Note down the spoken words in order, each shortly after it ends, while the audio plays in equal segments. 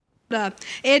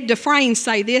Ed Dufresne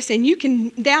say this, and you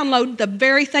can download the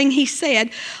very thing he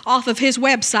said off of his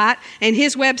website, and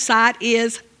his website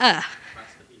is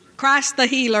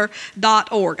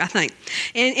ChristTheHealer.org, I think.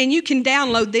 And you can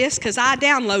download this because I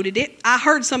downloaded it. I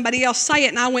heard somebody else say it,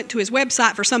 and I went to his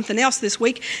website for something else this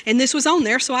week, and this was on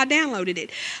there, so I downloaded it.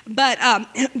 But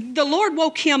the Lord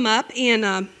woke him up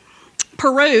in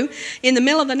Peru. In the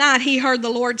middle of the night, he heard the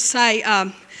Lord say,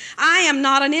 I am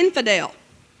not an infidel.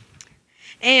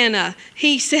 And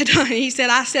he said,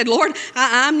 I said, Lord,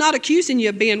 I'm not accusing you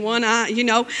of being one,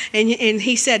 And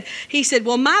he said,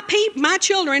 well, my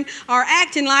children are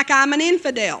acting like I'm an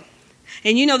infidel.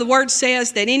 And the word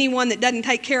says that anyone that doesn't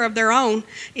take care of their own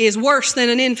is worse than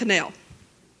an infidel.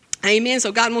 Amen.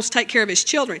 So God wants to take care of his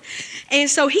children. And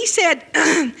so he said,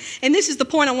 and this is the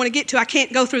point I want to get to. I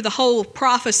can't go through the whole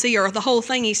prophecy or the whole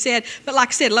thing he said, but like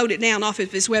I said, load it down off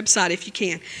of his website if you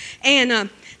can.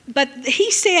 And but he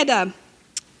said,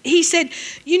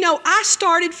 I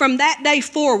started from that day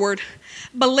forward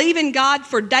believing God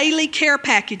for daily care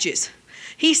packages.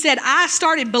 He said, I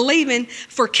started believing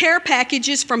for care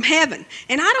packages from heaven.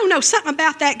 And I don't know, something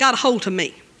about that got a hold of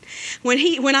me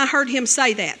when I heard him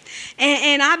say that.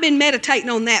 And I've been meditating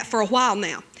on that for a while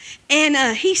now.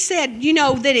 And he said,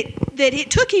 that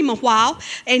it took him a while,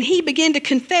 and he began to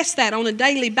confess that on a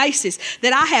daily basis,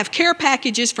 that I have care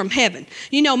packages from heaven.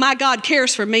 My God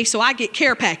cares for me, so I get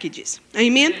care packages.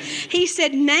 Amen. He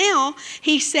said,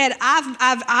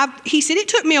 it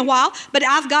took me a while, but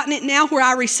I've gotten it now where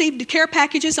I receive the care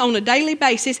packages on a daily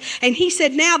basis. And he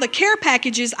said, now the care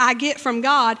packages I get from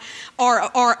God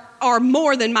are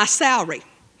more than my salary.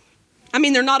 I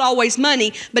mean, they're not always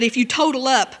money, but if you total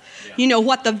up,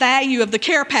 what the value of the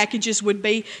care packages would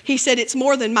be, he said it's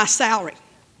more than my salary.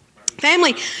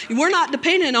 Family, we're not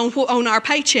dependent on our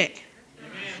paycheck.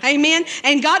 Amen.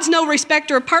 And God's no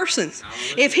respecter of persons.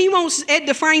 If he wants Ed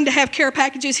Dufresne to have care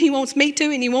packages, he wants me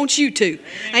to, and he wants you to.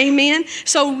 Amen.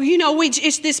 So,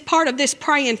 it's this part of this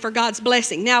praying for God's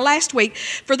blessing. Now, last week,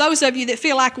 for those of you that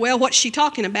feel like, well, what's she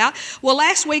talking about? Well,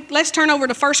 last week, let's turn over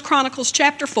to 1 Chronicles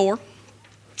chapter 4.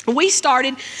 I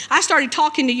started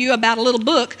talking to you about a little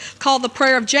book called The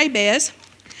Prayer of Jabez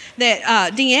that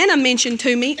Deanna mentioned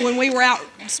to me when we were out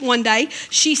one day.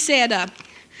 She said that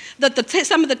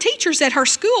some of the teachers at her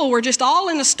school were just all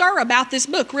in a stir about this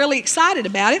book, really excited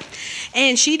about it.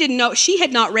 And she didn't know, she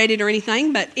had not read it or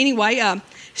anything, but anyway,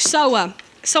 so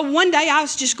one day I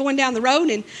was just going down the road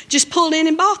and just pulled in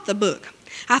and bought the book.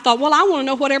 I thought, well, I want to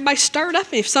know what everybody's stirred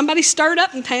up. If somebody's stirred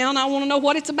up in town, I want to know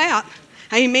what it's about.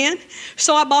 Amen.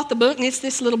 So I bought the book, and it's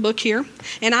this little book here.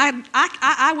 And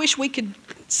I wish we could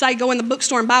say go in the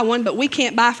bookstore and buy one, but we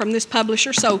can't buy from this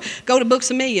publisher. So go to Books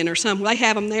A Million or something. They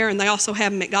have them there, and they also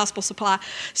have them at Gospel Supply.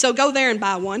 So go there and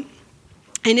buy one,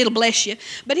 and it'll bless you.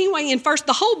 But anyway,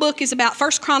 the whole book is about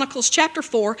 1 Chronicles chapter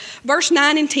 4, verse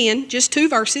 9 and 10, just 2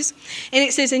 verses. And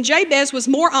it says, and Jabez was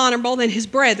more honorable than his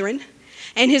brethren,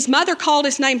 and his mother called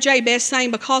his name Jabez,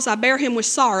 saying, because I bear him with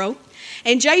sorrow.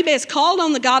 And Jabez called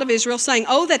on the God of Israel, saying,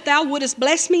 oh, that thou wouldest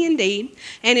bless me indeed,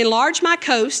 and enlarge my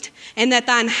coast, and that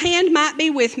thine hand might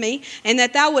be with me, and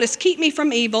that thou wouldest keep me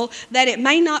from evil, that it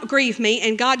may not grieve me.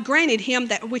 And God granted him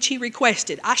that which he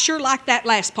requested. I sure like that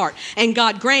last part. And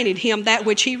God granted him that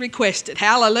which he requested.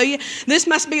 Hallelujah. This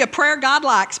must be a prayer God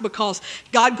likes because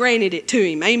God granted it to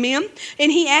him. Amen.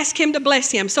 And he asked him to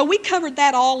bless him. So we covered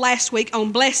that all last week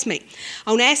on Bless Me,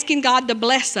 on asking God to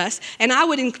bless us. And I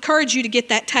would encourage you to get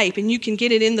that tape, and you can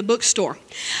get it in the bookstore.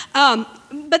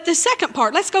 But the second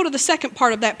part, let's go to the second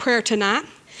part of that prayer tonight,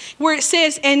 where it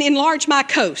says, and enlarge my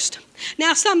coast.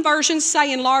 Now, some versions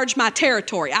say enlarge my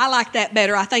territory. I like that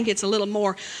better. I think it's a little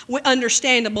more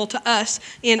understandable to us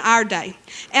in our day.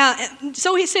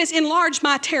 So it says enlarge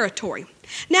my territory.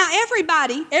 Now, every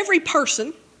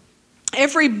person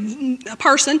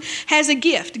has a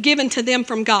gift given to them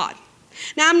from God.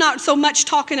 Now, I'm not so much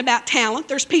talking about talent.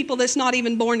 There's people that's not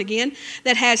even born again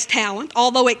that has talent,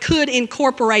 although that could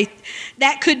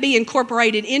be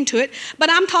incorporated into it. But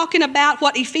I'm talking about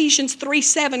what Ephesians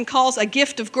 3:7 calls a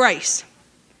gift of grace.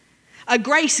 A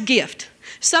grace gift.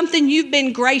 Something you've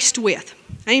been graced with.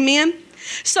 Amen?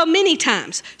 So many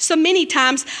times,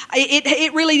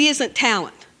 it really isn't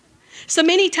talent. So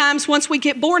many times once we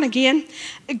get born again,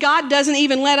 God doesn't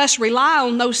even let us rely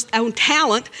on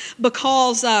talent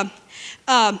because then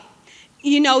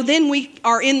we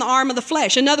are in the arm of the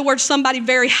flesh. In other words, somebody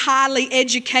very highly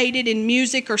educated in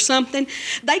music or something,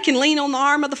 they can lean on the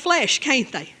arm of the flesh, can't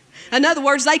they? In other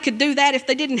words, they could do that if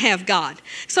they didn't have God.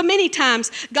 So many times,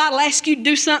 God will ask you to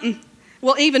do something,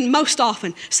 well, even most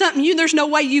often, something there's no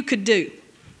way you could do.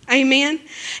 Amen?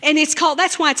 And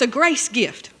that's why it's a grace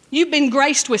gift. You've been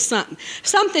graced with something.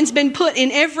 Something's been put in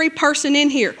every person in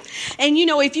here. And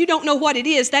if you don't know what it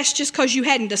is, that's just because you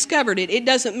hadn't discovered it. It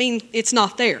doesn't mean it's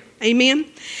not there.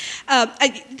 Amen?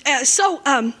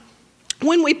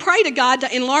 When we pray to God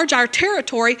to enlarge our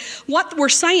territory, what we're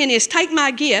saying is take my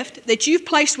gift that you've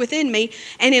placed within me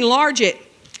and enlarge it.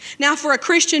 Now, for a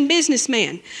Christian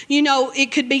businessman,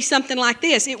 it could be something like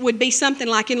this. It would be something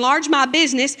like enlarge my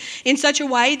business in such a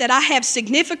way that I have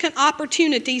significant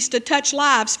opportunities to touch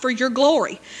lives for your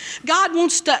glory. God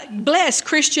wants to bless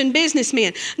Christian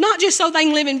businessmen, not just so they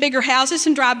can live in bigger houses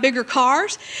and drive bigger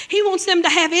cars. He wants them to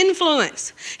have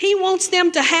influence. He wants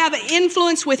them to have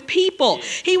influence with people.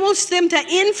 He wants them to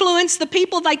influence the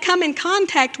people they come in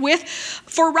contact with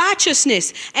for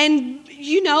righteousness. And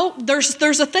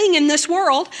there's a thing in this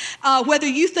world, whether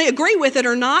you agree with it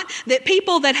or not, that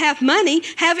people that have money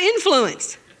have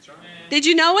influence. Did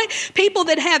you know it? People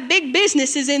that have big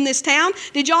businesses in this town,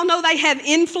 did y'all know they have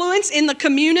influence in the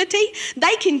community?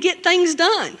 They can get things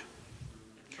done.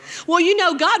 Well,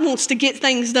 God wants to get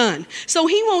things done. So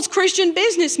He wants Christian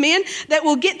businessmen that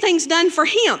will get things done for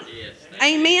Him.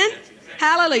 Amen?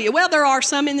 Hallelujah. Well, there are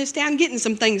some in this town getting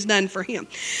some things done for Him.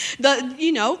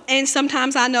 And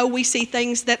sometimes I know we see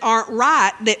things that aren't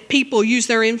right, that people use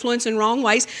their influence in wrong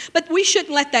ways, but we shouldn't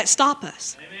let that stop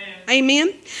us.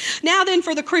 Amen. Now then,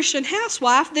 for the Christian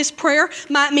housewife, this prayer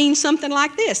might mean something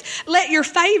like this. Let your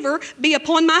favor be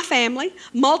upon my family.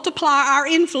 Multiply our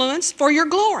influence for your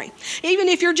glory. Even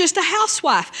if you're just a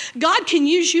housewife, God can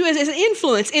use you as an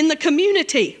influence in the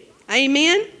community.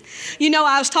 Amen.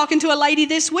 I was talking to a lady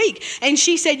this week, and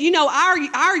she said,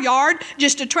 our yard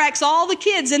just attracts all the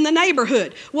kids in the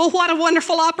neighborhood. Well, what a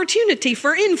wonderful opportunity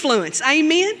for influence.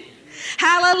 Amen.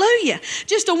 Hallelujah.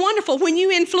 Just a wonderful, when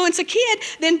you influence a kid,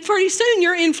 then pretty soon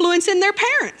you're influencing their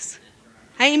parents.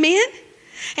 Amen.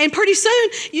 And pretty soon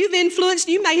you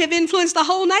may have influenced the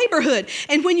whole neighborhood.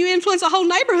 And when you influence a whole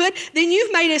neighborhood, then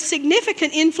you've made a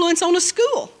significant influence on a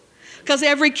school. Because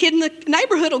every kid in the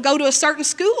neighborhood will go to a certain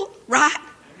school, right?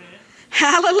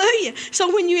 Hallelujah.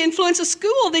 So when you influence a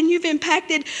school, then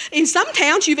in some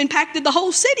towns, you've impacted the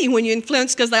whole city when you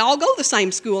influence, because they all go to the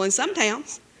same school in some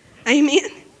towns. Amen.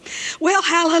 Well,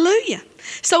 hallelujah.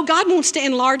 So God wants to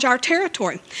enlarge our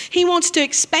territory. He wants to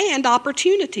expand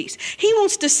opportunities. He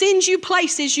wants to send you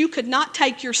places you could not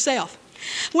take yourself.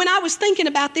 When I was thinking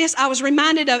about this, I was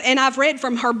reminded of, and I've read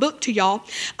from her book to y'all,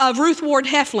 of Ruth Ward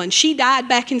Heflin. She died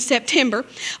back in September,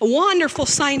 a wonderful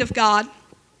saint of God,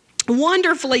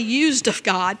 wonderfully used of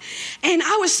God. And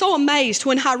I was so amazed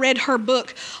when I read her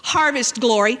book, Harvest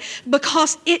Glory,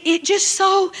 because it just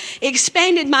so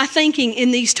expanded my thinking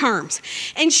in these terms.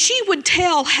 And she would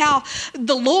tell how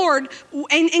the Lord,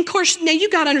 and of course, now you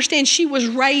got to understand, she was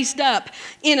raised up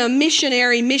in a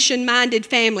missionary, mission-minded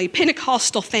family,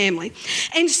 Pentecostal family.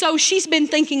 And so she's been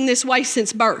thinking this way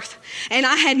since birth. And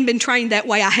I hadn't been trained that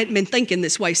way. I hadn't been thinking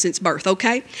this way since birth,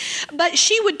 okay? But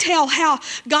she would tell how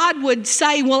God would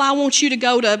say, well, I want you to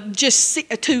go to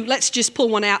let's just pull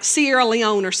one out, Sierra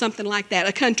Leone or something like that,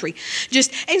 a country.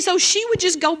 And so she would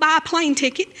just go buy a plane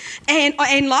ticket, and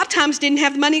a lot of times didn't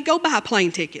have the money to go buy a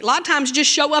plane ticket. A lot of times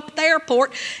just show up at the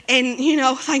airport and,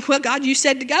 think, well, God, you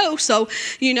said to go. So,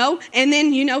 and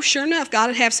then, sure enough, God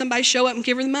would have somebody show up and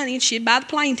give her the money, and she'd buy the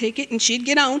plane ticket and she'd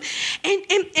get on.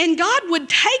 And God would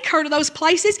take her to those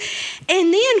places.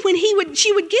 And then when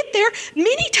she would get there,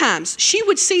 many times she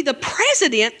would see the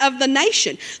president of the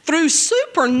nation through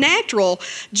supernatural,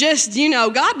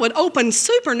 God would open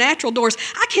supernatural doors.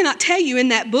 I cannot tell you in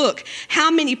that book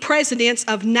how many presidents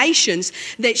of nations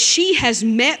that she has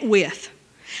met with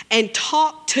and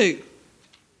talked to.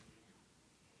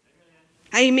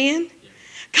 Amen.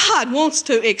 God wants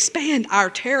to expand our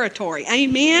territory.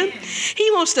 Amen. He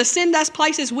wants to send us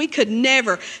places we could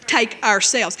never take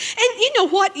ourselves. And you know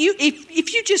what?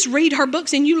 If you just read her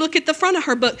books and you look at the front of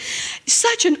her book,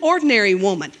 such an ordinary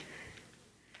woman.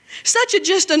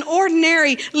 Just an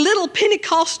ordinary little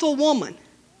Pentecostal woman.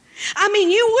 I mean,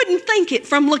 you wouldn't think it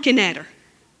from looking at her.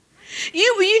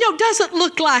 Doesn't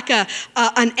look like an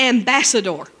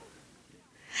ambassador.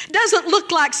 Doesn't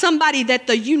look like somebody that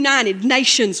the United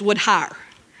Nations would hire.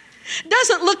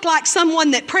 Doesn't look like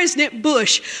someone that President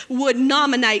Bush would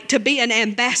nominate to be an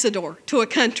ambassador to a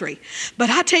country. But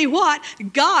I tell you what,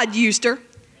 God used her.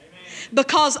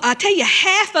 Because I tell you,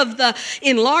 half of the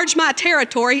enlarge my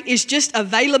territory is just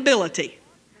availability.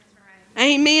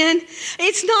 Amen.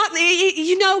 It's not,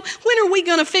 when are we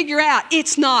going to figure out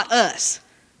it's not us?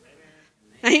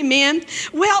 Amen.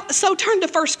 Well, so turn to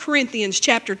 1 Corinthians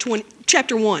chapter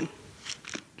 1.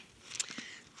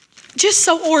 Just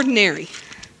so ordinary.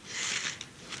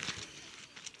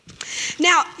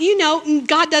 Now,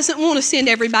 God doesn't want to send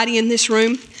everybody in this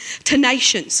room to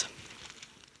nations.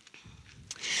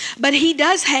 But He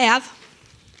does have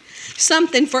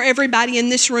something for everybody in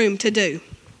this room to do.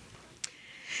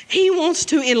 He wants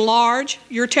to enlarge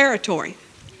your territory.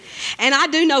 And I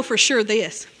do know for sure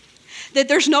this, that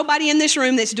there's nobody in this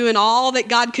room that's doing all that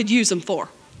God could use them for.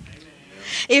 Amen.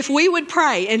 If we would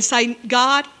pray and say,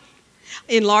 God,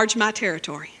 enlarge my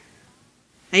territory.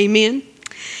 Amen.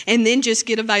 And then just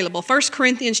get available. 1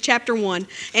 Corinthians chapter 1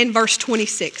 and verse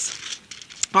 26.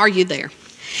 Are you there?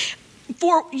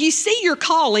 For ye see your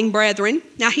calling, brethren.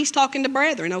 Now he's talking to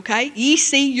brethren, okay? Ye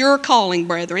see your calling,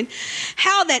 brethren.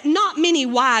 How that not many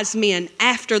wise men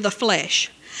after the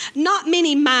flesh, not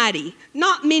many mighty,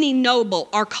 not many noble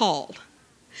are called.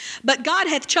 But God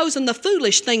hath chosen the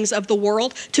foolish things of the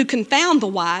world to confound the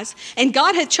wise, and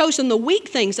God hath chosen the weak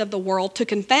things of the world to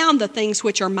confound the things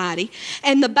which are mighty,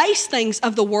 and the base things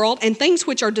of the world and things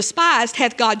which are despised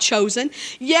hath God chosen,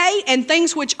 yea, and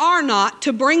things which are not,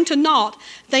 to bring to naught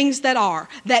things that are,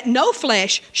 that no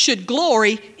flesh should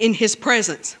glory in His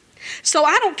presence. So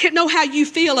I don't know how you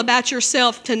feel about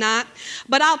yourself tonight,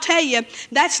 but I'll tell you,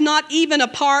 that's not even a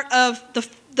part of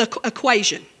the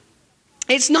equation.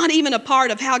 It's not even a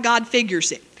part of how God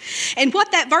figures it. And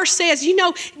what that verse says,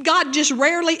 God just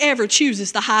rarely ever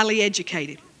chooses the highly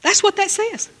educated. That's what that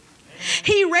says.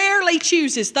 He rarely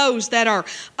chooses those that are,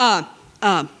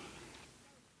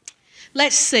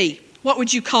 let's see, what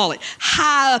would you call it?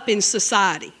 High up in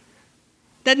society.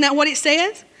 Isn't that what it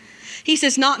says? He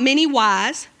says, not many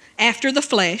wise after the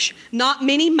flesh, not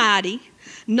many mighty,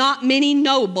 not many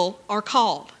noble are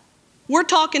called. We're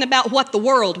talking about what the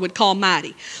world would call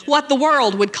mighty, what the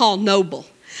world would call noble,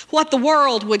 what the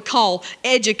world would call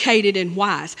educated and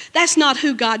wise. That's not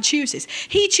who God chooses.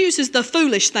 He chooses the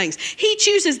foolish things. He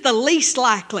chooses the least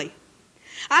likely.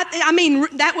 I mean,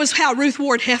 that was how Ruth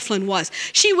Ward Heflin was.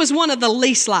 She was one of the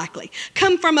least likely,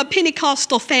 come from a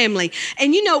Pentecostal family.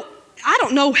 And I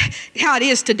don't know how it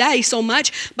is today so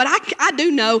much, but I do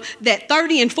know that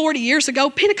 30 and 40 years ago,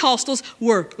 Pentecostals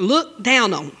were looked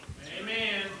down on.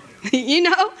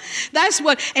 That's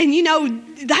what, and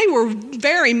they were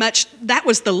very much, that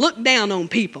was the look down on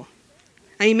people.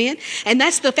 Amen. And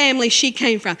that's the family she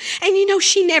came from. And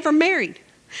she never married.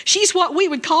 She's what we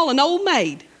would call an old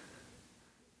maid.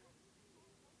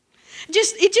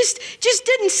 It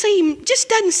just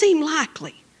doesn't seem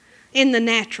likely in the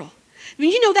natural.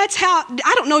 That's how,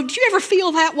 I don't know, do you ever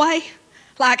feel that way?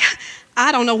 Like,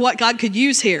 I don't know what God could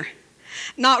use here.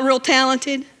 Not real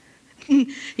talented.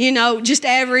 Just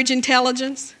average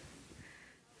intelligence.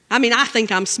 I mean, I think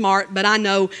I'm smart, but I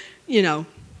know,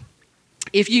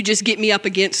 if you just put me up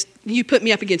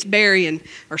against Barry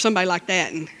or somebody like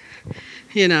that, and,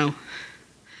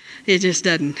 it just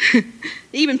doesn't.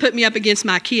 Even put me up against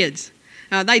my kids.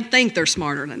 They think they're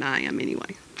smarter than I am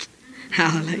anyway.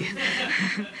 Hallelujah.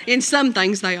 In some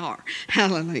things they are.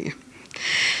 Hallelujah.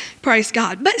 Praise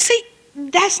God. But see,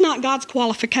 that's not God's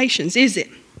qualifications, is it?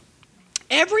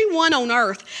 Everyone on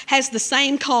earth has the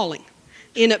same calling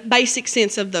in a basic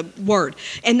sense of the word,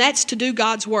 and that's to do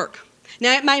God's work.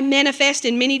 Now, it may manifest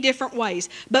in many different ways,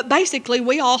 but basically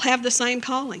we all have the same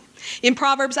calling. In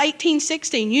Proverbs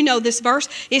 18:16, this verse,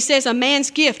 it says, a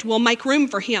man's gift will make room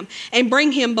for him and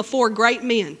bring him before great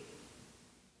men.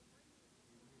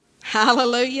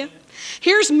 Hallelujah.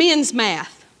 Here's men's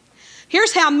math.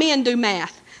 Here's how men do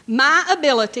math. My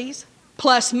abilities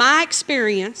plus my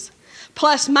experience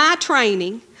plus my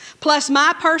training, plus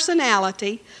my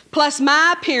personality, plus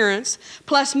my appearance,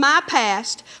 plus my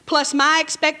past, plus my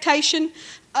expectation,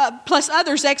 plus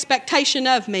others' expectation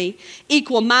of me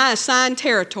equal my assigned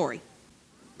territory.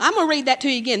 I'm going to read that to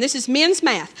you again. This is men's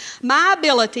math. My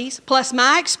abilities plus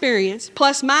my experience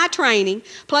plus my training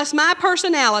plus my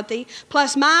personality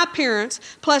plus my appearance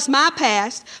plus my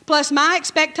past plus my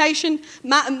expectation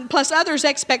plus others'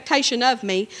 expectation of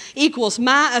me equals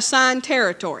my assigned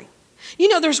territory.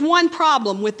 There's one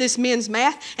problem with this men's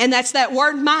math, and that's that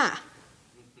word my.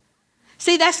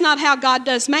 See, that's not how God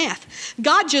does math.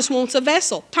 God just wants a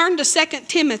vessel. Turn to 2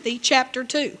 Timothy chapter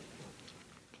 2.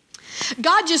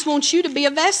 God just wants you to be a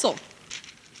vessel.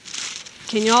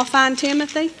 Can y'all find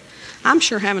Timothy? I'm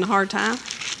sure having a hard time.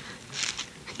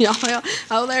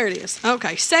 Oh, there it is.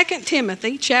 Okay, 2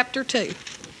 Timothy chapter 2,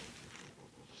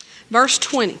 verse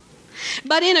 20.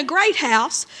 But in a great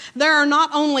house there are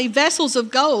not only vessels of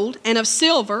gold and of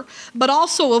silver, but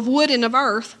also of wood and of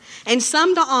earth, and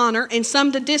some to honor and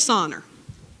some to dishonor.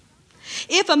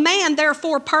 If a man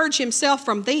therefore purge himself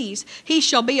from these, he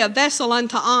shall be a vessel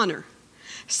unto honor,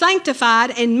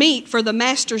 sanctified and meet for the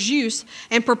master's use,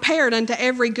 and prepared unto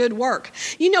every good work.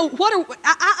 You know,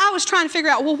 I was trying to figure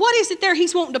out, well, what is it there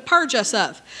he's wanting to purge us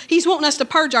of? He's wanting us to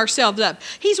purge ourselves of.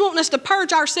 He's wanting us to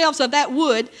purge ourselves of that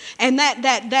wood and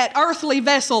that earthly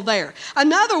vessel there.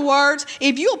 In other words,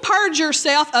 if you'll purge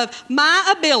yourself of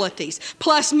my abilities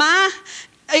plus my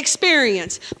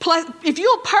experience, plus if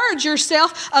you'll purge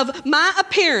yourself of my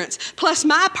appearance plus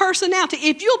my personality,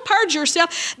 if you'll purge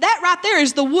yourself, that right there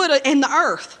is the wood and the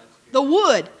earth. The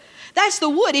wood. That's the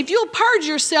wood. If you'll purge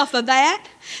yourself of that,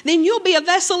 then you'll be a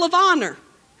vessel of honor,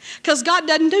 because God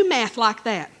doesn't do math like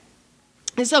that.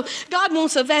 And so God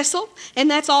wants a vessel, and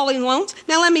that's all he wants.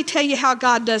 Now let me tell you how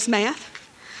God does math.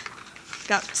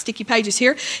 Got sticky pages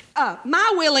here.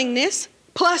 My willingness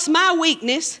plus my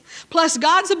weakness, plus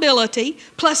God's ability,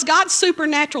 plus God's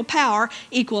supernatural power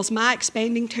equals my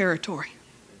expanding territory.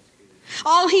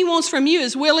 All he wants from you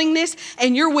is willingness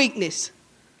and your weakness.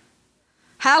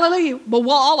 Hallelujah. Well,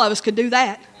 all of us could do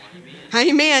that.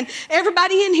 Amen.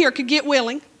 Everybody in here could get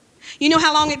willing. You know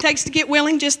how long it takes to get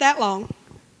willing? Just that long.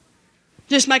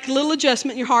 Just make a little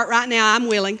adjustment in your heart right now. I'm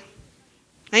willing.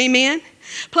 Amen.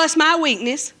 Plus my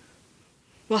weakness.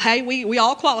 Well, hey, we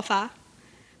all qualify.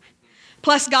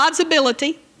 Plus God's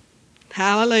ability,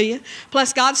 hallelujah,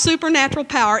 plus God's supernatural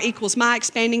power equals my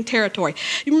expanding territory.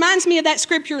 It reminds me of that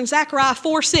scripture in Zechariah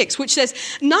 4:6, which says,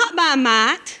 not by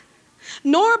might,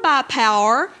 nor by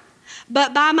power,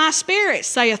 but by my spirit,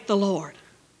 saith the Lord.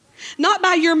 Not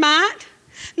by your might,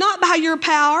 not by your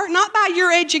power, not by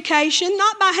your education,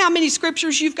 not by how many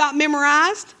scriptures you've got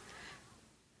memorized.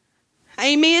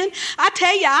 Amen. I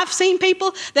tell you, I've seen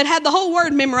people that had the whole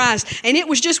word memorized, and it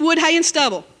was just wood, hay, and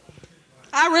stubble.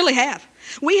 I really have.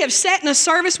 We have sat in a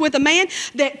service with a man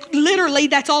that literally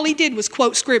that's all he did was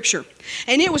quote scripture.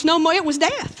 And it was no more, it was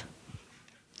death.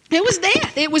 It was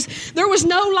death. There was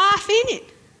no life in it.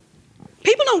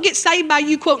 People don't get saved by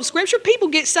you quoting scripture. People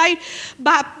get saved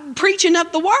by preaching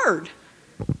up the word.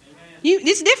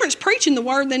 It's different preaching the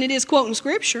word than it is quoting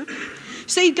scripture.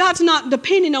 See, God's not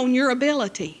depending on your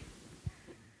ability.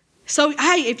 So,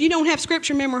 hey, if you don't have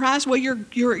scripture memorized, well,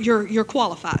 you're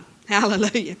qualified.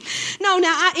 Hallelujah. No,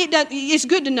 now it's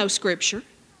good to know scripture.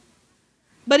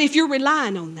 But if you're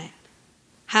relying on that,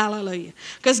 hallelujah.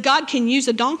 Because God can use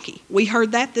a donkey. We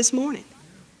heard that this morning.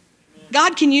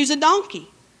 God can use a donkey.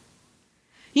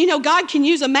 You know, God can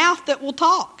use a mouth that will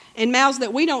talk, and mouths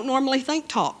that we don't normally think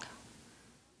talk.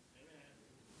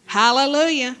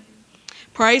 Hallelujah.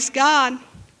 Praise God.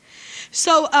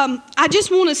 So I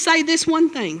just want to say this one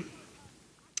thing.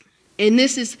 And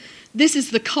this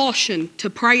is the caution to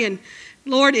praying,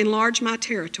 Lord, enlarge my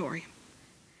territory.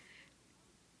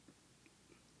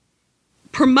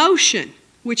 Promotion,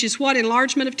 which is what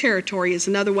enlargement of territory is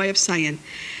another way of saying,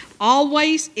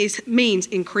 always means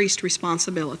increased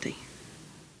responsibility.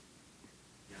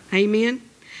 Amen.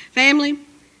 Family,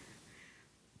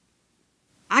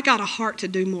 I got a heart to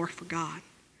do more for God.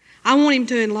 I want him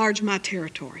to enlarge my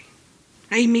territory.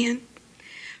 Amen.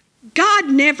 God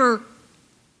never,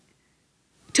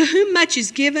 to whom much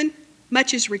is given,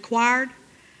 much is required.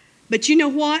 But you know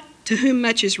what? To whom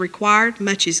much is required,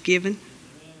 much is given.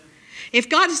 If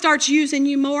God starts using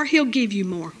you more, he'll give you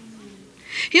more.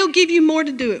 He'll give you more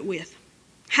to do it with.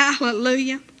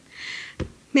 Hallelujah.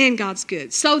 Man, God's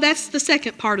good. So that's the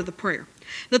second part of the prayer.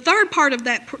 The third part of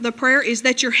the prayer is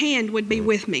that your hand would be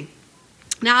with me.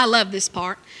 Now, I love this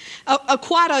part.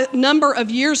 Quite a number of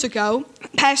years ago,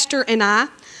 Pastor and I,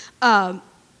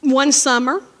 one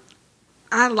summer,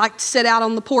 I like to sit out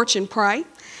on the porch and pray.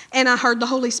 And I heard the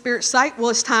Holy Spirit say, well,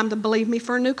 it's time to believe me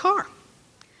for a new car.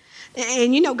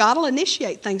 And you know, God will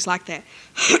initiate things like that.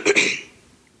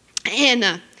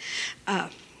 And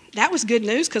that was good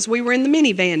news because we were in the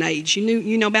minivan age.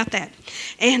 You know about that.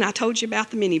 And I told you about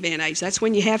the minivan age. That's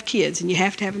when you have kids and you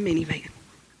have to have a minivan.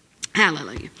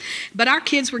 Hallelujah. But our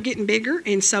kids were getting bigger,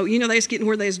 and so, you know, they was getting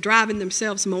where they was driving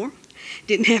themselves more.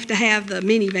 Didn't have to have the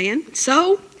minivan.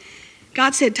 So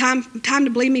God said, time to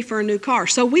believe me for a new car.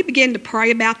 So we began to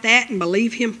pray about that and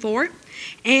believe him for it.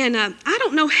 And I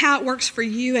don't know how it works for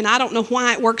you, and I don't know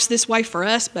why it works this way for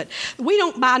us, but we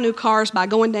don't buy new cars by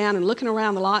going down and looking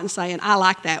around the lot and saying, I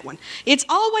like that one. It's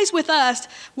always with us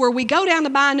where we go down to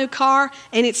buy a new car,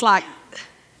 and it's like,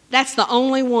 that's the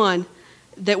only one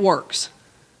that works.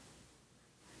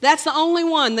 That's the only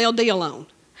one they'll deal on.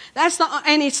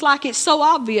 And it's like it's so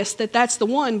obvious that that's the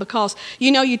one because,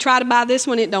 you know, you try to buy this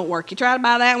one, it don't work. You try to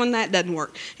buy that one, that doesn't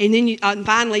work. And then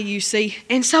finally you see.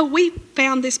 And so we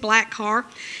found this black car,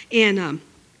 and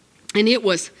it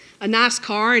was a nice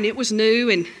car, and it was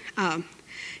new, and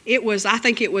I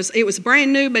think it was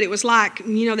brand new, but it was like,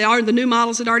 the new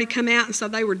models had already come out, and so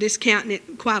they were discounting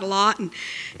it quite a lot and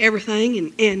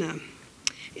everything.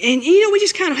 And we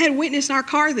just kind of had a witness in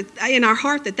our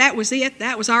heart that was it.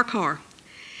 That was our car.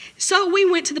 So we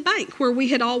went to the bank where we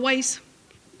had always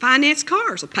financed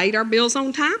cars or paid our bills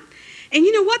on time. And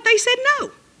you know what? They said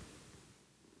no.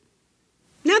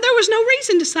 Now, there was no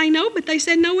reason to say no, but they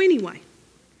said no anyway.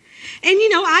 And,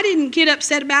 I didn't get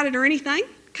upset about it or anything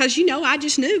because, I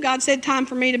just knew God said time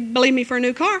for me to believe me for a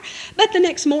new car. But the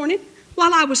next morning,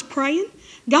 while I was praying,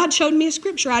 God showed me a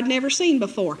scripture I'd never seen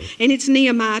before, and it's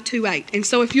Nehemiah 2:8. And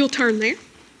so if you'll turn there,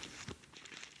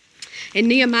 and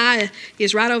Nehemiah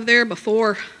is right over there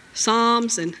before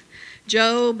Psalms and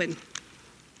Job and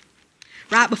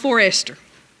right before Esther.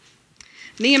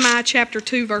 Nehemiah chapter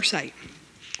 2, verse 8.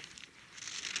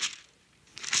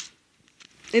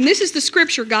 And this is the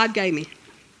scripture God gave me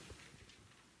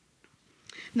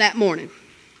that morning.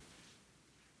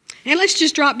 And let's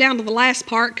just drop down to the last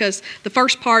part because the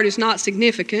first part is not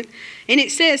significant. And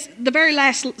it says, the very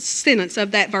last sentence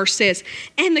of that verse says,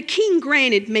 "And the king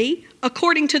granted me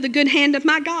according to the good hand of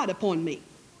my God upon me."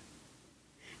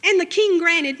 And the king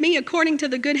granted me according to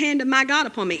the good hand of my God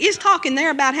upon me. It's talking there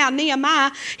about how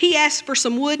Nehemiah, he asked for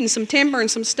some wood and some timber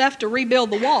and some stuff to rebuild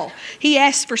the wall. He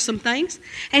asked for some things.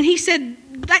 And he said,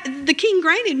 the king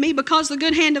granted me because the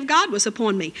good hand of God was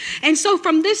upon me. And so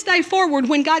from this day forward,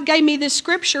 when God gave me this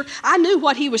scripture, I knew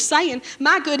what he was saying.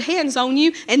 My good hand's on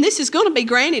you, and this is going to be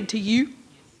granted to you.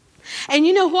 And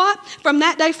you know what? From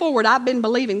that day forward, I've been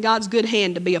believing God's good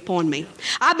hand to be upon me.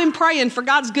 I've been praying for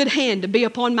God's good hand to be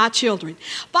upon my children.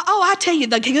 But I tell you,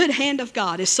 the good hand of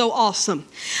God is so awesome.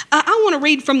 I want to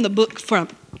read from the book for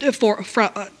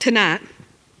tonight,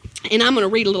 and I'm going to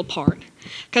read a little part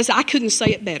because I couldn't say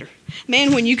it better.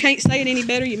 Man, when you can't say it any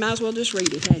better, you might as well just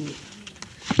read it, hadn't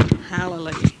you?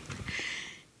 Hallelujah.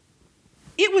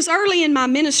 It was early in my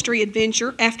ministry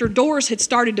adventure, after doors had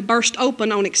started to burst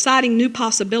open on exciting new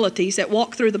possibilities that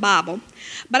walk through the Bible,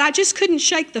 but I just couldn't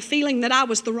shake the feeling that I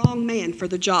was the wrong man for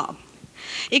the job.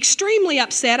 Extremely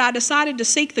upset, I decided to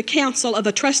seek the counsel of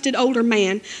a trusted older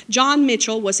man. John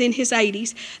Mitchell was in his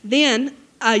 80s, then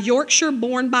a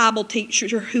Yorkshire-born Bible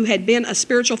teacher who had been a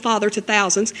spiritual father to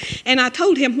thousands, and I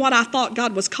told him what I thought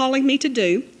God was calling me to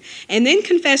do, and then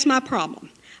confessed my problem.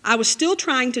 I was still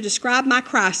trying to describe my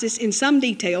crisis in some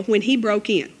detail when he broke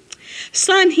in.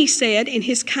 "Son," he said in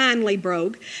his kindly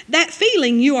brogue, "that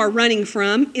feeling you are running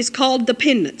from is called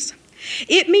dependence.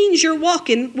 It means you're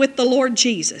walking with the Lord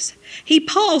Jesus." He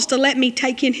paused to let me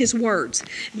take in his words,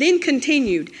 then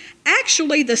continued,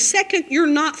 "Actually, the second you're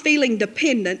not feeling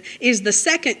dependent is the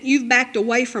second you've backed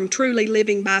away from truly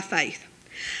living by faith."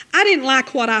 I didn't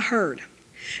like what I heard.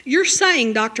 "You're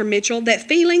saying, Dr. Mitchell, that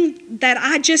feeling that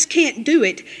I just can't do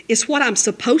it is what I'm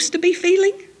supposed to be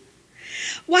feeling?"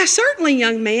 "Why, certainly,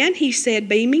 young man," he said,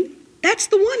 beaming. "That's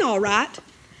the one, all right.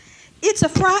 It's a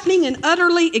frightening and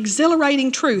utterly exhilarating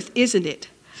truth, isn't it?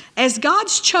 As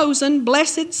God's chosen,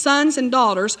 blessed sons and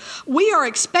daughters, we are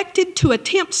expected to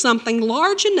attempt something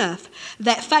large enough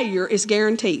that failure is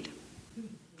guaranteed,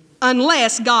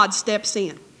 unless God steps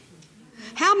in.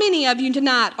 How many of you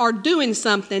tonight are doing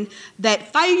something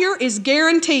that failure is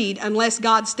guaranteed unless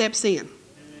God steps in?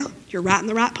 You're right in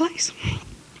the right place.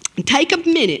 Take a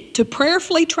minute to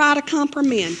prayerfully try to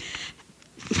comprehend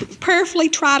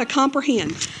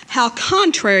how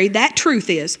contrary that truth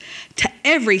is to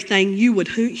everything you would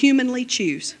humanly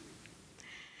choose.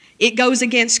 It goes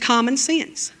against common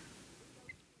sense.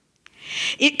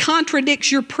 It contradicts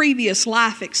your previous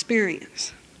life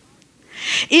experience.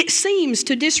 It seems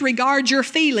to disregard your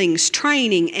feelings,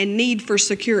 training, and need for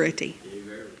security.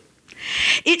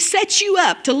 It sets you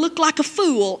up to look like a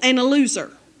fool and a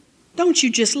loser. Don't you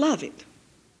just love it?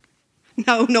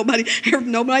 No, nobody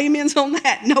amens on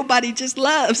that. Nobody just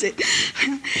loves it.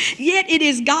 Yet it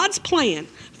is God's plan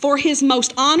for his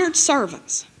most honored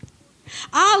servants.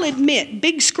 I'll admit,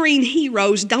 big screen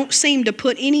heroes don't seem to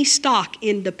put any stock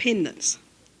in dependence.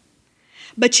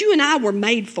 But you and I were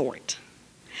made for it.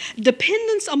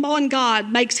 Dependence upon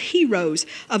God makes heroes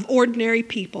of ordinary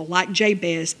people like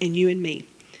Jabez and you and me.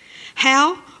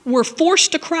 How? We're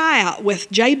forced to cry out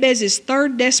with Jabez's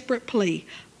third desperate plea,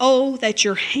 "Oh, that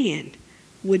your hand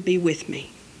would be with me."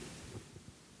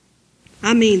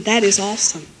 I mean, that is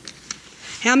awesome.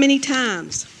 How many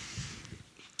times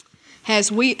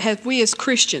have we as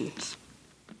Christians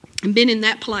been in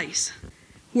that place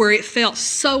where it felt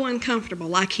so uncomfortable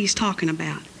like he's talking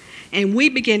about? And we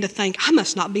began to think, I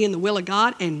must not be in the will of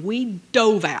God, and we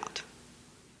dove out.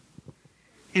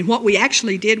 And what we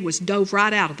actually did was dove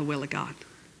right out of the will of God.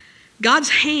 God's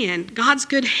hand, God's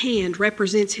good hand,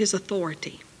 represents his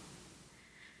authority.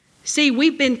 See,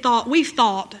 we've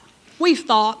thought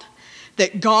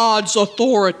that God's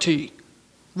authority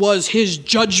was his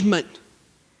judgment.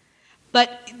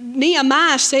 But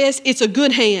Nehemiah says it's a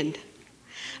good hand.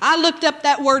 I looked up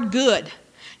that word good,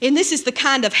 and this is the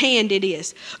kind of hand it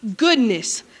is.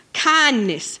 Goodness,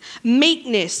 kindness,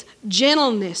 meekness,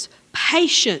 gentleness,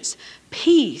 patience,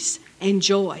 peace, and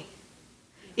joy.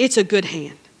 It's a good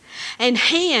hand. And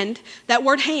hand, that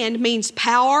word hand means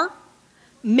power,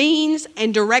 means,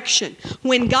 and direction.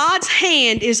 When God's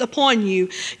hand is upon you,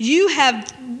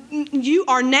 you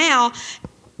are now,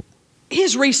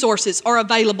 his resources are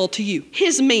available to you.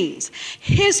 His means,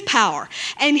 his power,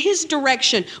 and his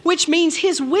direction, which means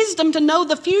his wisdom to know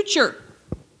the future.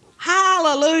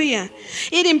 Hallelujah.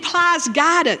 It implies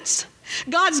guidance.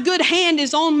 God's good hand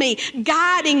is on me,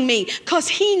 guiding me, because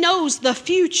he knows the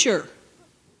future.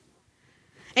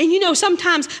 And you know,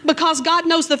 sometimes because God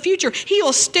knows the future,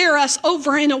 he'll steer us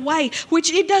over in a way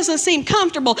which it doesn't seem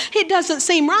comfortable. It doesn't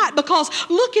seem right because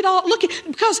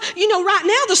because you know, right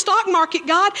now the stock market,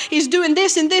 God is doing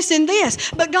this and this and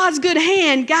this, but God's good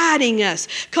hand guiding us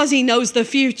because he knows the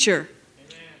future.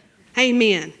 Amen.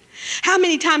 Amen. How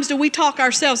many times do we talk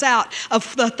ourselves out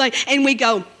of the thing and we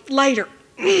go later,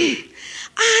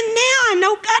 I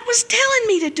know God was telling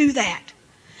me to do that.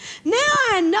 Now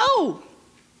I know.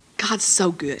 God's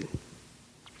so good.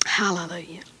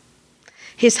 Hallelujah.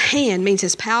 His hand means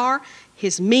his power,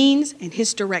 his means, and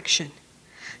his direction.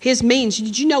 His means,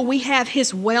 did you know we have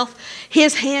his wealth?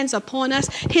 His hands upon us.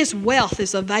 His wealth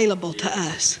is available to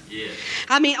us. Yes.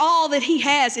 I mean, all that he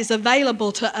has is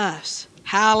available to us.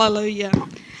 Hallelujah.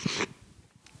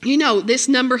 You know, this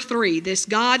number 3, this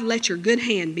God, let your good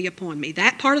hand be upon me.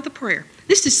 That part of the prayer.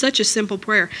 This is such a simple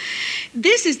prayer.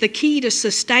 This is the key to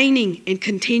sustaining and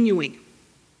continuing.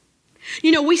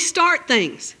 You know, we start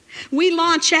things, we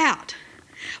launch out,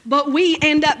 but we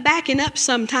end up backing up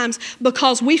sometimes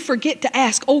because we forget to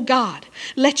ask, oh God,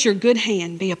 let your good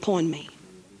hand be upon me.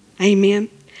 Amen.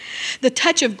 The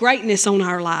touch of greatness on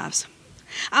our lives.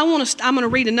 I'm going to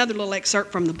read another little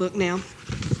excerpt from the book now,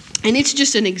 and it's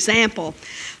just an example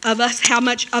of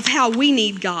how we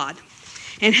need God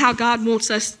and how God wants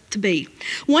us to be.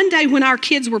 One day when our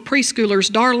kids were preschoolers,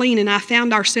 Darlene and I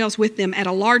found ourselves with them at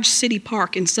a large city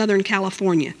park in Southern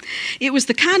California. It was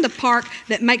the kind of park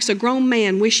that makes a grown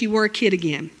man wish he were a kid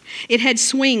again. It had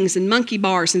swings and monkey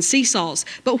bars and seesaws,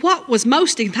 but what was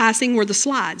most enticing were the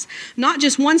slides. Not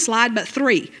just one slide, but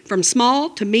 3, from small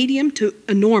to medium to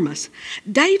enormous.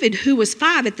 David, who was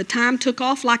 5 at the time, took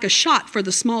off like a shot for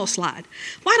the small slide.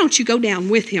 Why don't you go down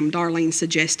with him, Darlene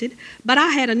suggested. But I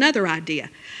had another idea.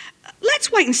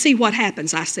 Let's wait and see what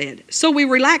happens, I said. So we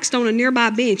relaxed on a nearby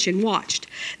bench and watched.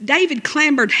 David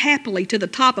clambered happily to the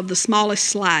top of the smallest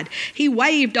slide. He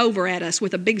waved over at us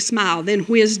with a big smile, then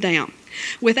whizzed down.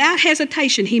 Without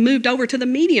hesitation, he moved over to the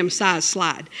medium-sized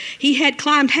slide. He had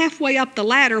climbed halfway up the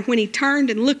ladder when he turned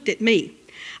and looked at me.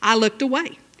 I looked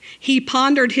away. He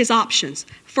pondered his options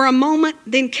for a moment,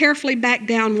 then carefully backed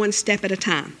down one step at a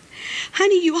time.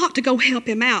 Honey, you ought to go help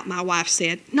him out, my wife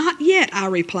said. Not yet, I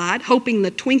replied, hoping the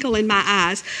twinkle in my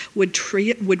eyes would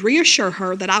reassure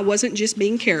her that I wasn't just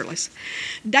being careless.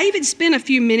 David spent a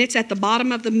few minutes at the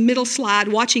bottom of the middle slide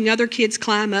watching other kids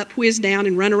climb up, whiz down,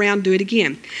 and run around and do it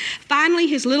again. Finally,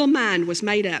 his little mind was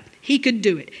made up. He could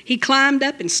do it. He climbed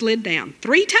up and slid down.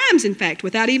 3 times, in fact,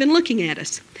 without even looking at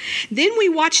us. Then we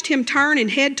watched him turn and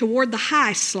head toward the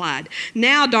high slide.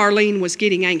 Now Darlene was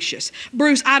getting anxious.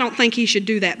 Bruce, I don't think he should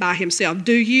do that by himself.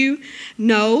 Do you?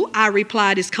 No, I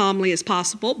replied as calmly as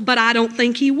possible, but I don't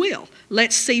think he will.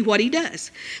 Let's see what he does.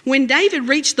 When David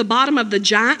reached the bottom of the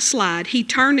giant slide, he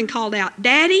turned and called out,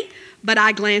 Daddy, but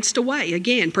I glanced away,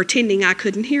 again, pretending I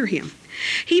couldn't hear him.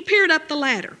 He peered up the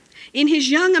ladder. In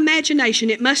his young imagination,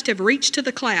 it must have reached to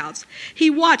the clouds. He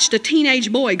watched a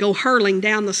teenage boy go hurling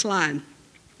down the slide.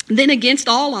 Then, against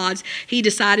all odds, he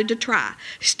decided to try.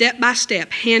 Step by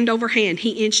step, hand over hand,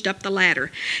 he inched up the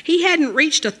ladder. He hadn't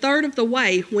reached a third of the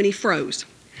way when he froze.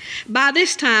 By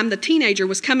this time, the teenager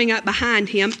was coming up behind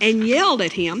him and yelled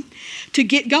at him to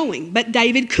get going, but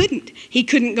David couldn't. He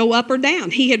couldn't go up or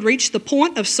down. He had reached the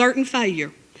point of certain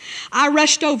failure. I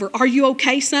rushed over. Are you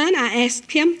okay, son? I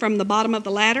asked him from the bottom of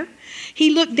the ladder. He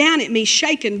looked down at me,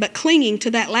 shaken but clinging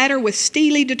to that ladder with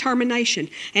steely determination,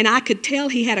 and I could tell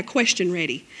he had a question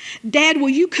ready. Dad, will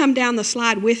you come down the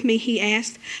slide with me? He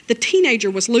asked. The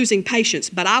teenager was losing patience,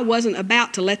 but I wasn't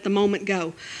about to let the moment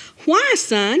go. Why,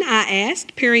 son? I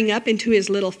asked, peering up into his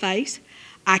little face.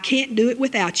 I can't do it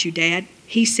without you, Dad,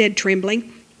 he said,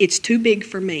 trembling. It's too big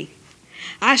for me.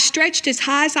 I stretched as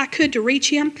high as I could to reach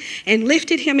him and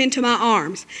lifted him into my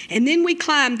arms, and then we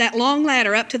climbed that long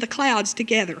ladder up to the clouds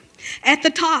together. At the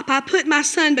top, I put my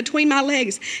son between my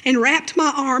legs and wrapped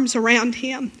my arms around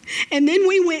him. And then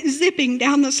we went zipping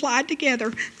down the slide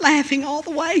together, laughing all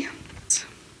the way.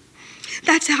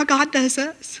 That's how God does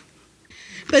us.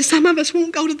 But some of us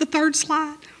won't go to the third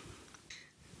slide.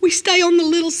 We stay on the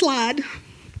little slide.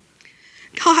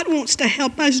 God wants to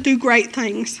help us do great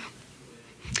things.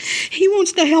 He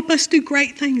wants to help us do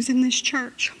great things in this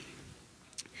church.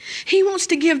 He wants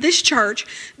to give this church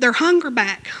their hunger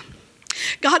back.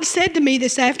 God said to me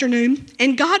this afternoon,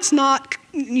 and God's not,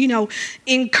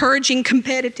 encouraging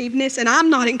competitiveness, and I'm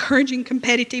not encouraging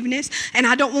competitiveness, and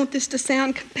I don't want this to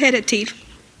sound competitive.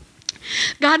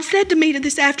 God said to me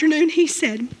this afternoon, He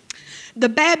said, the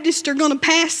Baptists are going to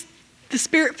pass the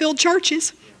Spirit-filled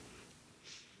churches.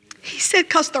 He said,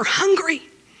 because they're hungry,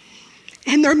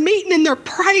 and they're meeting, and they're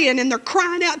praying, and they're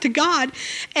crying out to God,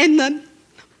 and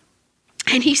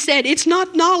He said, it's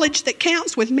not knowledge that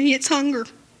counts with me, it's hunger.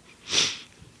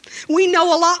 We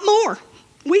know a lot more.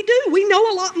 We do. We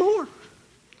know a lot more.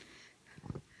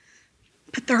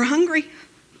 But they're hungry.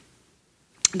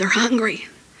 They're hungry.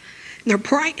 They're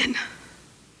praying.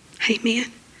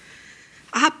 Amen.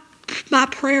 My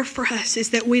prayer for us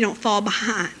is that we don't fall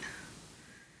behind.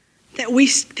 That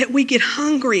we get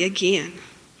hungry again.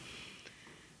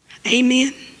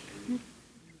 Amen.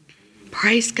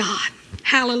 Praise God.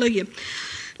 Hallelujah.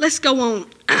 Let's go on.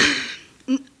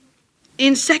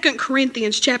 In 2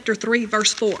 Corinthians chapter 3,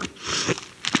 verse 4.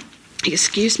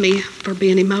 Excuse me for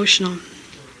being emotional.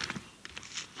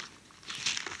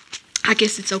 I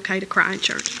guess it's okay to cry in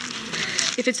church.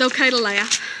 If it's okay to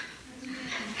laugh.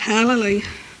 Hallelujah.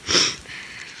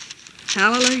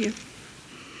 Hallelujah.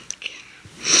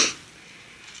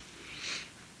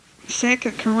 2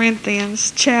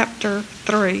 Corinthians chapter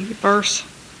 3, verse.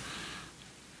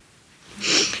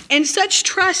 And such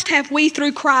trust have we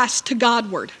through Christ to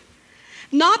Godward.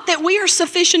 Not that we are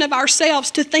sufficient of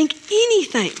ourselves to think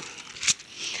anything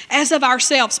as of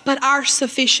ourselves, but our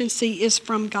sufficiency is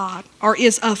from God, or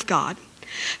is of God,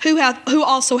 who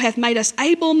also hath made us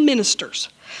able ministers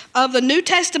of the New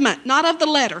Testament, not of the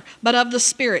letter, but of the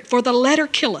Spirit. For the letter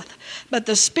killeth, but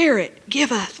the Spirit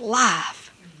giveth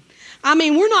life. I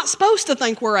mean, we're not supposed to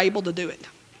think we're able to do it.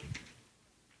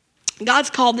 God's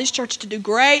called this church to do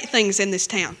great things in this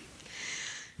town.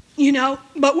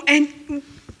 And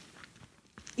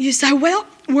you say, well,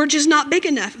 we're just not big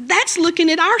enough. That's looking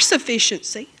at our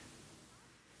sufficiency.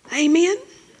 Amen.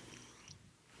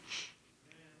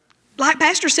 Like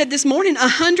Pastor said this morning,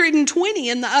 120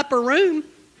 in the upper room.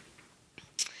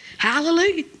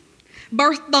 Hallelujah.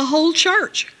 Birthed the whole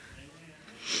church.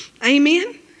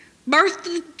 Amen.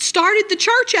 Started the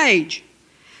church age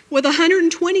with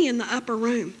 120 in the upper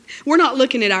room. We're not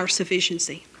looking at our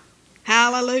sufficiency.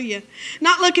 Hallelujah.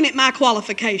 Not looking at my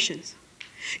qualifications.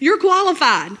 You're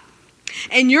qualified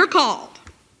and you're called.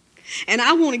 And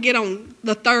I want to get on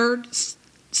the third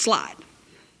slide.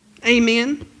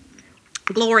 Amen.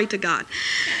 Glory to God.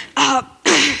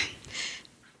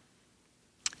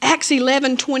 Acts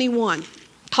 11:21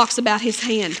 talks about His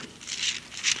hand.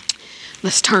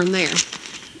 Let's turn there.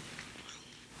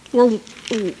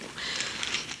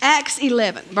 Acts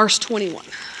 11, verse 21.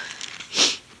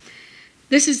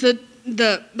 This is the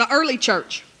early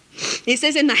church. It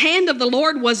says, and the hand of the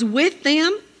Lord was with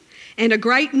them, and a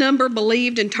great number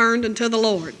believed and turned unto the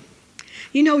Lord.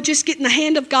 Just getting the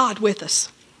hand of God with us.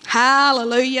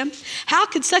 Hallelujah. How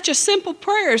could such a simple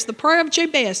prayer as the prayer of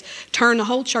Jabez turn the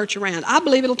whole church around? I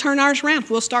believe it'll turn ours around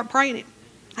if we'll start praying it.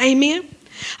 Amen.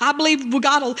 I believe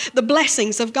the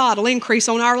blessings of God will increase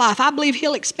on our life. I believe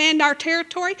He'll expand our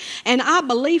territory, and I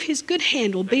believe His good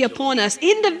hand will be upon us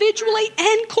individually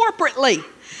and corporately.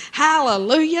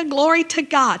 Hallelujah. Glory to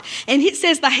God. And it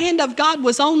says the hand of God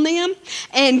was on them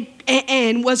and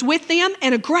was with them,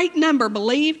 and a great number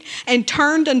believed and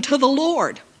turned unto the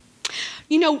Lord.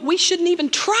 We shouldn't even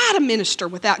try to minister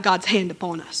without God's hand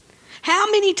upon us. How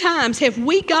many times have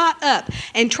we got up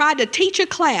and tried to teach a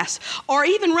class or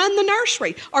even run the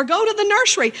nursery or go to the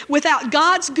nursery without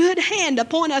God's good hand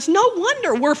upon us? No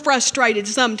wonder we're frustrated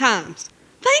sometimes.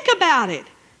 Think about it.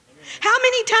 How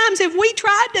many times have we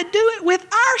tried to do it with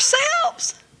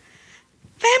ourselves?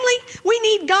 Family, we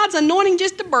need God's anointing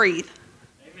just to breathe.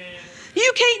 Amen.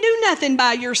 You can't do nothing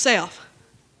by yourself.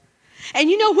 And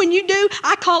when you do,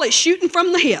 I call it shooting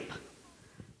from the hip.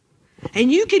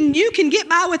 And you can get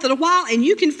by with it a while, and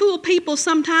you can fool people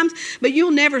sometimes, but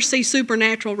you'll never see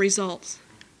supernatural results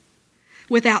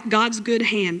without God's good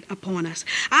hand upon us.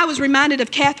 I was reminded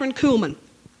of Catherine Kuhlman.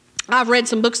 I've read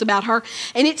some books about her,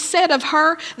 and it's said of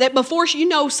her that before she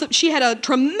had a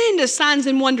tremendous signs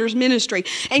and wonders ministry,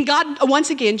 and God once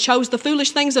again chose the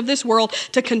foolish things of this world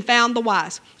to confound the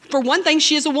wise. For one thing,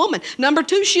 she is a woman. Number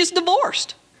two, she is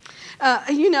divorced.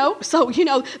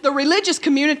 The religious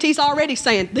community's already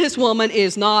saying, this woman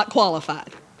is not qualified.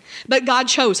 But God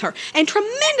chose her. And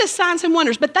tremendous signs and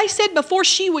wonders. But they said before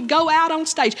she would go out on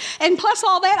stage. And plus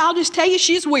all that, I'll just tell you,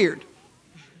 she's weird.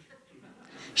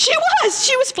 She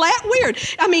was flat weird.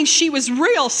 I mean, she was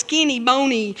real skinny,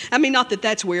 bony. I mean, not that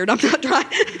that's weird. I'm not trying.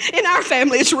 In our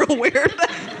family, it's real weird.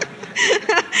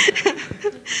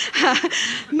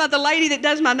 But the lady that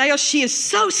does my nails, she is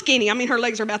so skinny. I mean, her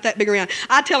legs are about that big around.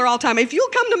 I tell her all the time, if you'll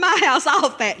come to my house, I'll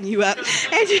fatten you up.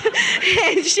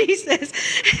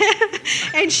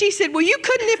 And she said, well, you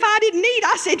couldn't if I didn't eat.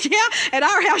 I said, yeah, at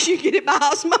our house you get it by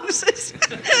osmosis.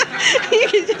 You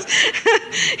can just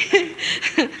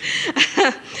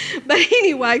but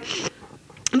anyway,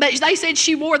 but they said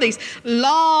she wore these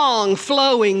long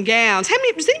flowing gowns.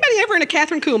 Was anybody ever in a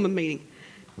Catherine Kuhlman meeting?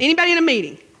 Anybody in a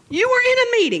meeting? You were in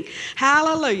a meeting.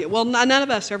 Hallelujah. Well, none of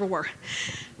us ever were.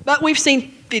 But we've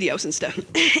seen videos and stuff.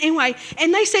 Anyway,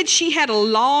 and they said she had a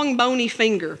long, bony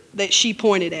finger that she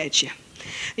pointed at you.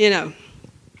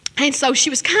 And so she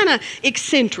was kind of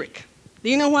eccentric. Do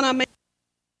you know what I mean?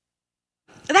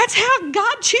 That's how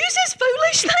God chooses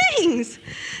foolish things.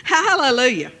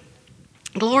 Hallelujah.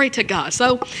 Glory to God.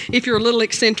 So if you're a little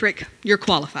eccentric, you're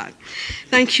qualified.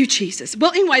 Thank you, Jesus.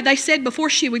 Well, anyway, they said before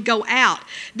she would go out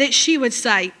that she would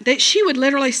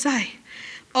literally say,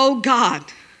 oh God,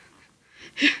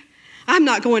 I'm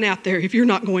not going out there if you're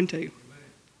not going to.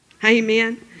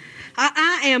 Amen.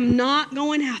 I am not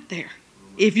going out there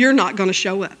if you're not going to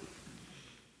show up.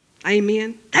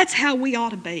 Amen. That's how we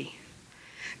ought to be.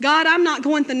 God, I'm not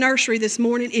going to the nursery this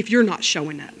morning if you're not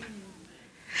showing up.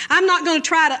 I'm not going to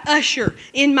try to usher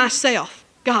in myself,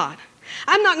 God.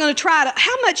 I'm not going to try to,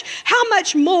 how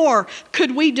much more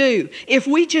could we do if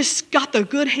we just got the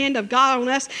good hand of God on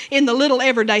us in the little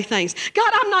everyday things?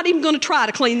 God, I'm not even going to try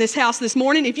to clean this house this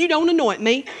morning if you don't anoint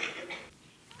me.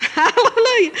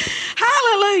 Hallelujah.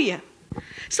 Hallelujah.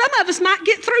 Some of us might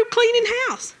get through cleaning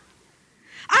house.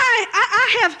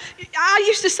 I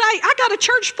used to say, I got a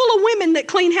church full of women that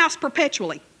clean house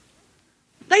perpetually.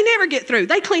 They never get through.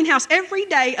 They clean house every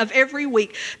day of every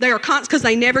week. They are constant because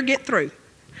they never get through.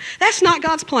 That's not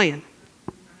God's plan.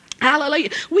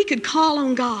 Hallelujah. We could call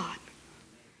on God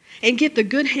and get the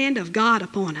good hand of God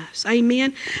upon us.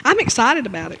 Amen. I'm excited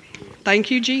about it.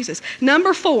 Thank you, Jesus.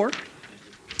 Number 4,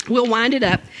 we'll wind it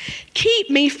up. Keep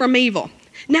me from evil.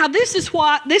 Now, this is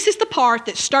the part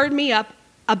that stirred me up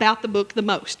about the book the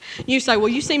most. You say, well,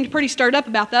 you seemed pretty stirred up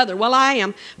about the other. Well, I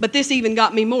am, but this even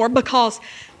got me more because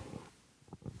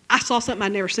I saw something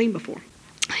I'd never seen before.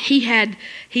 I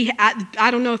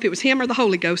don't know if it was him or the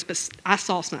Holy Ghost, but I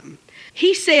saw something.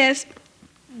 He says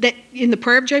that in the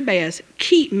prayer of Jabez,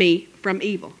 keep me from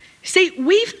evil. See,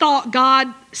 we've thought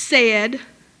God said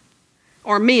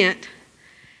or meant,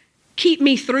 keep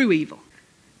me through evil.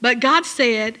 But God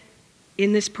said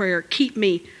in this prayer, keep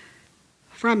me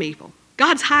from evil.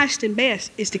 God's highest and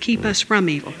best is to keep us from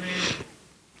evil.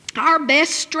 Our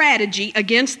best strategy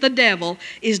against the devil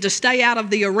is to stay out of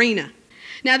the arena.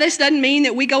 Now, this doesn't mean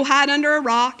that we go hide under a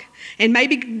rock and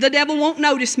maybe the devil won't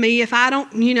notice me if I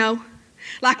don't,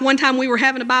 Like one time we were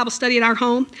having a Bible study at our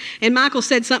home and Michael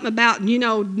said something about,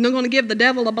 not going to give the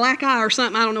devil a black eye or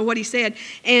something. I don't know what he said,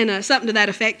 and something to that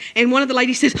effect. And one of the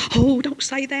ladies says, oh, don't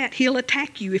say that. He'll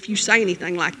attack you if you say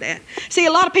anything like that. See,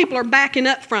 a lot of people are backing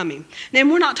up from him. Then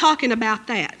we're not talking about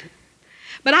that.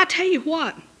 But I tell you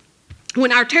what.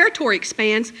 When our territory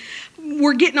expands,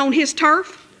 we're getting on his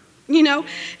turf,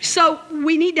 So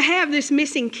we need to have this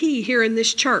missing key here in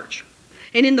this church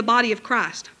and in the body of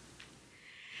Christ.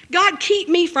 God, keep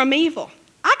me from evil.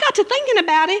 I got to thinking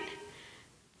about it.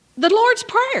 The Lord's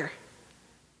Prayer.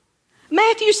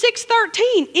 Matthew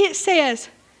 6:13, it says,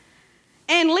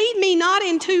 and lead me not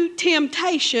into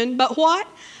temptation, but what?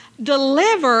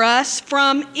 Deliver us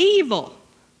from evil.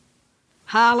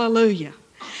 Hallelujah.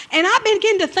 And I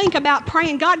began to think about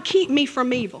praying, God, keep me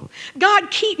from evil.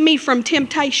 God, keep me from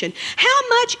temptation. How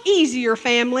much easier,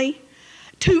 family,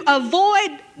 to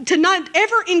not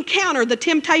ever encounter the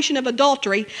temptation of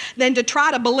adultery than to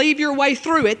try to believe your way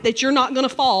through it that you're not going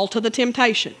to fall to the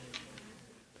temptation.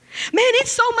 Man,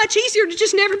 it's so much easier to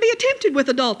just never be tempted with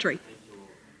adultery.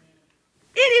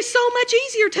 It is so much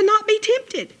easier to not be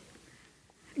tempted.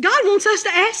 God wants us to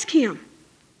ask Him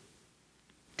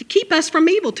to keep us from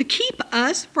evil, to keep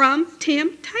us from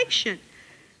temptation.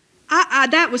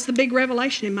 That was the big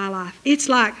revelation in my life. It's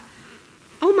like,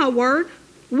 oh my word,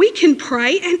 we can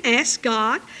pray and ask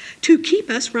God to keep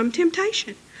us from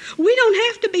temptation. We don't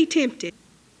have to be tempted.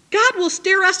 God will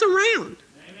steer us around.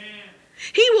 Amen.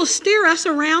 He will steer us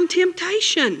around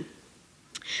temptation.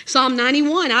 Psalm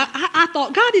 91. I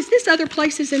thought, God, is this other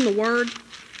places in the Word?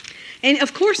 And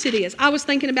of course it is. I was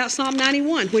thinking about Psalm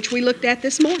 91, which we looked at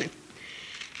this morning.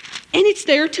 And it's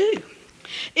there too.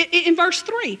 In verse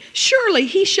 3, surely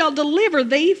he shall deliver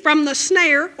thee from the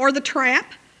snare or the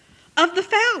trap of the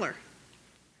fowler.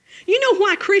 You know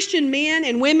why Christian men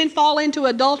and women fall into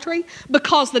adultery?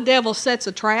 Because the devil sets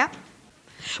a trap.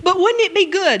 But wouldn't it be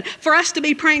good for us to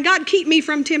be praying, God, keep me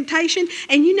from temptation?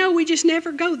 And you know, we just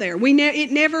never go there.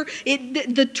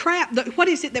 The trap, what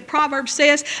is it that Proverbs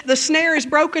says? The snare is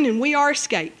broken and we are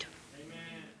escaped. Amen.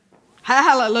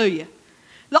 Hallelujah.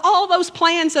 All those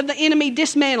plans of the enemy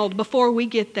dismantled before we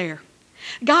get there.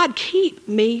 God, keep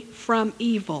me from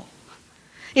evil.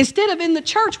 Instead of in the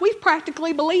church, we've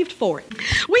practically believed for it.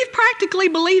 We've practically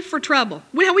believed for trouble.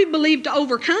 We've believed to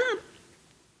overcome.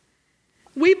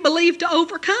 We've believed to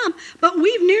overcome, but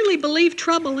we've nearly believed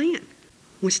trouble in.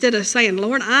 Instead of saying,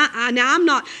 Lord, I'm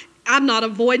not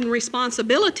avoiding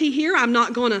responsibility here. I'm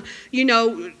not going to,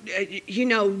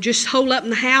 just hole up in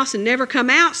the house and never come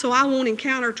out so I won't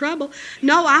encounter trouble.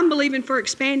 No, I'm believing for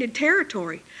expanded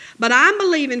territory. But I'm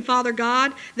believing, Father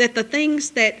God, that the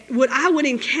things that I would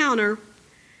encounter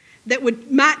that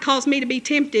might cause me to be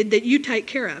tempted, that you take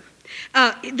care of.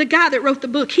 The guy that wrote the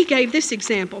book, he gave this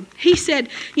example. He said,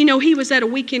 he was at a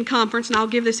weekend conference, and I'll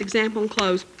give this example and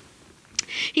close.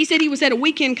 He said he was at a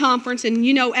weekend conference, and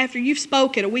after you've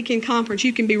spoke at a weekend conference,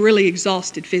 you can be really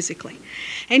exhausted physically.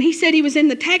 And he said he was in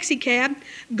the taxi cab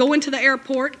going to the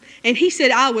airport, and he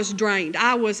said, I was drained.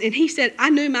 And he said, I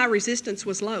knew my resistance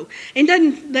was low. And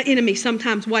doesn't the enemy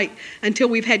sometimes wait until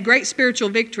we've had great spiritual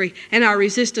victory and our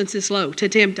resistance is low to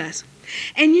tempt us?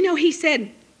 And he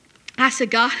said, I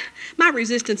said, God, my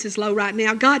resistance is low right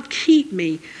now. God, keep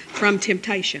me from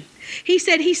temptation. He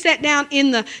said he sat down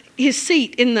in his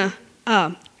seat in the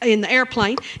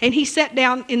airplane, and he sat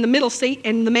down in the middle seat,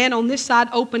 and the man on this side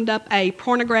opened up a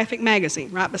pornographic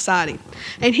magazine right beside him.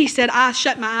 And he said, I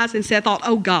shut my eyes and thought,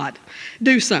 oh God,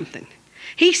 do something.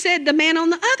 He said the man on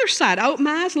the other side, I opened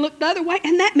my eyes and looked the other way,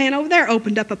 and that man over there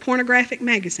opened up a pornographic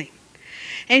magazine.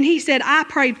 And he said, I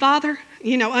prayed, Father,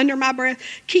 under my breath,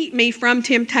 keep me from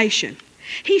temptation.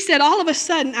 He said, all of a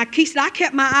sudden, I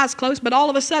kept my eyes closed, but all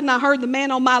of a sudden I heard the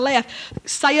man on my left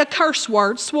say a curse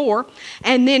word, swore,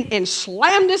 and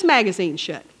slammed his magazine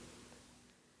shut.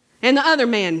 And the other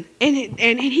man,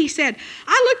 and he said,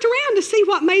 I looked around to see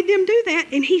what made them do that.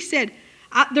 And he said,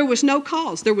 there was no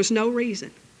cause, there was no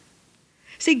reason.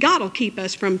 See, God will keep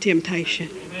us from temptation.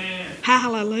 Amen.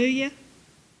 Hallelujah.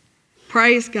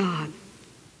 Praise God.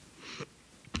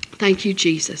 Thank you,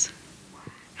 Jesus.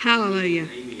 Hallelujah.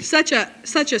 Such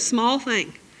a small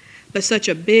thing, but such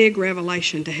a big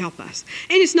revelation to help us.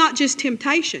 And it's not just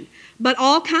temptation, but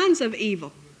all kinds of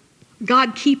evil.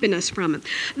 God keeping us from it.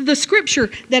 The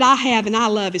scripture that I have and I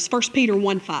love is 1 Peter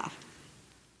 1:5.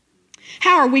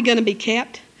 How are we going to be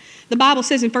kept? The Bible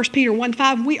says in 1 Peter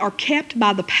 1:5, we are kept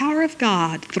by the power of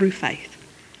God through faith.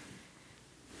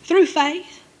 Through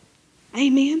faith.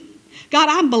 Amen. God,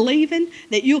 I'm believing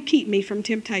that you'll keep me from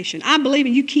temptation. I'm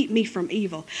believing you keep me from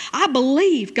evil. I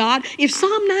believe, God, if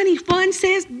Psalm 91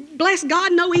 says, bless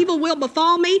God, no evil will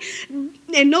befall me,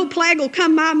 and no plague will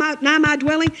come nigh my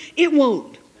dwelling, it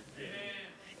won't. Amen.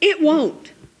 It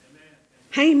won't.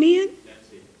 Amen. Amen.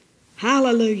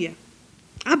 Hallelujah.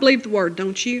 I believe the word,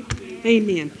 don't you?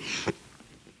 Amen.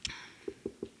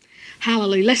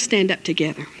 Hallelujah. Let's stand up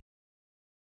together.